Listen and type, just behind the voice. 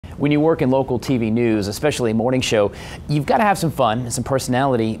When you work in local TV news, especially a morning show, you've got to have some fun and some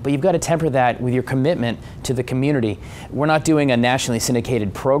personality, but you've got to temper that with your commitment to the community. We're not doing a nationally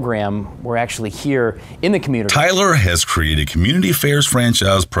syndicated program. We're actually here in the community. Tyler has created community affairs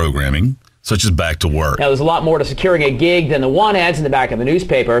franchise programming, such as Back to Work. Now, there's a lot more to securing a gig than the want ads in the back of the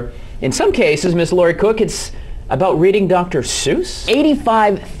newspaper. In some cases, Miss Lori Cook, it's about reading Dr. Seuss.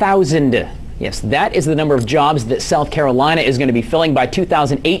 85,000. Yes, that is the number of jobs that South Carolina is going to be filling by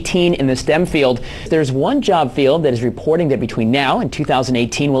 2018 in the STEM field. There's one job field that is reporting that between now and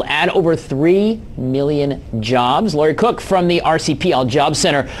 2018 will add over 3 million jobs. Lori Cook from the RCPL Job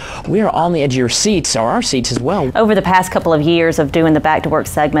Center. We are on the edge of your seats, or our seats as well. Over the past couple of years of doing the Back to Work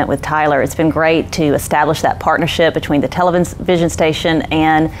segment with Tyler, it's been great to establish that partnership between the television station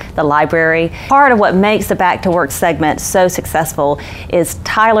and the library. Part of what makes the Back to Work segment so successful is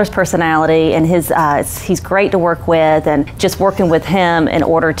Tyler's personality, and he's great to work with, and just working with him in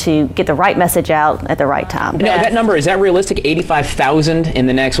order to get the right message out at the right time. Now, that number, is that realistic? 85,000 in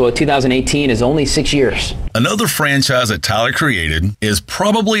the next, 2018 is only 6 years. Another franchise that Tyler created is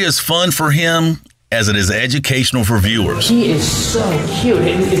probably as fun for him as it is educational for viewers. He is so cute.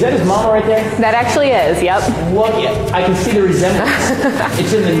 Is that his mama right there? That actually is, yep. Look, I can see the resemblance.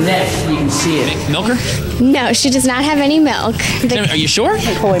 It's in the neck. You can see it. Milker? No, she does not have any milk. Are you sure?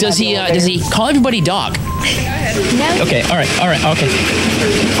 Does he call everybody dog? No. Okay, all right, okay.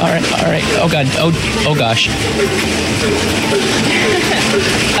 All right. Oh, God. Oh gosh.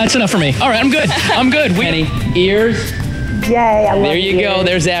 That's enough for me. All right, I'm good. Penny, ears. Yay, I love There you go.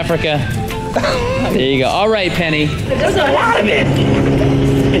 There's Africa. There you go. All right, Penny. There's a lot of it.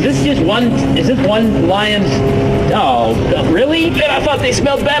 Is this one lion's? Oh, really? I thought they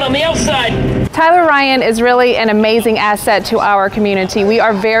smelled bad on the outside. Tyler Ryan is really an amazing asset to our community. We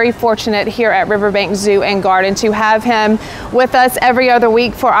are very fortunate here at Riverbank Zoo and Garden to have him with us every other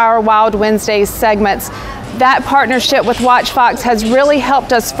week for our Wild Wednesdays segments. That partnership with WACH Fox has really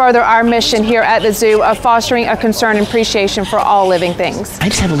helped us further our mission here at the zoo of fostering a concern and appreciation for all living things. I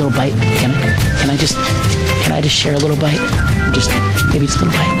just have a little bite. Can I just share a little bite? Maybe just a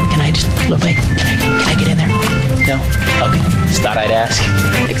little bite. Can I just a little bite? Can I get in there? No? Okay. Just thought I'd ask.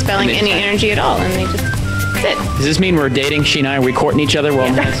 Expelling any energy at all, and they just sit. Does this mean we're dating? She and I, are we courting each other? Well,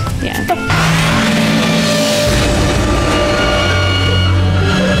 yeah.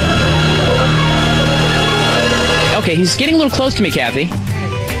 Okay, he's getting a little close to me, Kathy.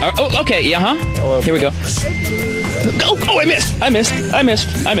 Okay, Here we go. Oh, I missed.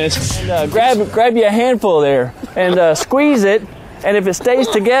 Grab you a handful there and squeeze it, and if it stays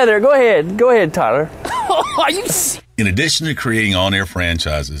together, go ahead, Tyler. In addition to creating on-air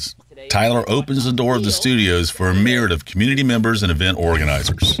franchises, Tyler opens the door of the studios for a myriad of community members and event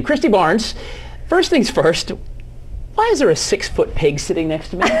organizers. Christy Barnes, first things first, why is there a 6-foot pig sitting next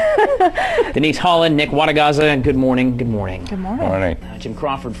to me? Denise Holland, Nick Wadagaza, and good morning. Good morning. Jim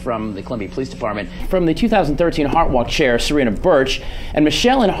Crawford from the Columbia Police Department. From the 2013 Heart Walk Chair, Serena Birch, and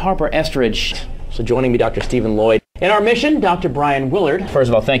Michelle and Harper Estridge. So joining me, Dr. Stephen Lloyd. In our mission, Dr. Brian Willard. First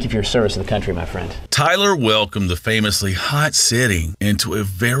of all, thank you for your service to the country, my friend. Tyler welcomed the famously hot city into a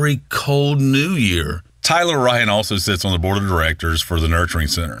very cold new year. Tyler Ryan also sits on the board of directors for the Nurturing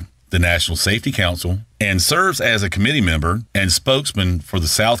Center, the National Safety Council, and serves as a committee member and spokesman for the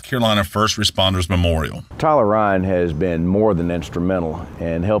South Carolina First Responders Memorial. Tyler Ryan has been more than instrumental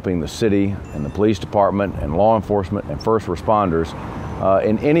in helping the city and the police department and law enforcement and first responders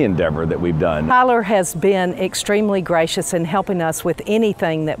in any endeavor that we've done. Tyler has been extremely gracious in helping us with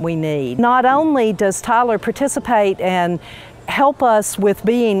anything that we need. Not only does Tyler participate and help us with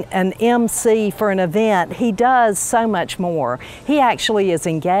being an MC for an event, he does so much more. He actually is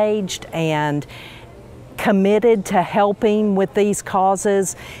engaged and committed to helping with these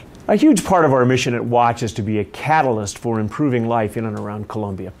causes. A huge part of our mission at WACH is to be a catalyst for improving life in and around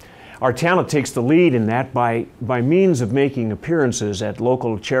Columbia. Our talent takes the lead in that by means of making appearances at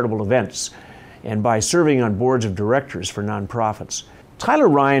local charitable events and by serving on boards of directors for nonprofits. Tyler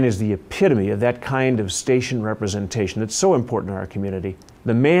Ryan is the epitome of that kind of station representation that's so important in our community.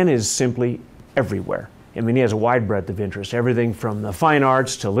 The man is simply everywhere. I mean, he has a wide breadth of interest, everything from the fine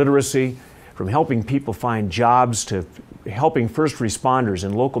arts to literacy, from helping people find jobs to helping first responders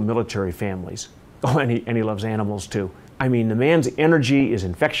and local military families. Oh, and he loves animals too. I mean, the man's energy is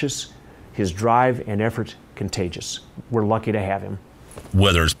infectious, his drive and effort contagious. We're lucky to have him.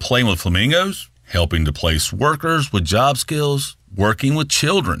 Whether it's playing with flamingos, helping to place workers with job skills, working with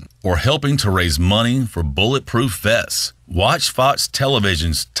children, or helping to raise money for bulletproof vests, WACH Fox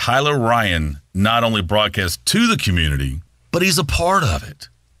Television's Tyler Ryan not only broadcasts to the community, but he's a part of it.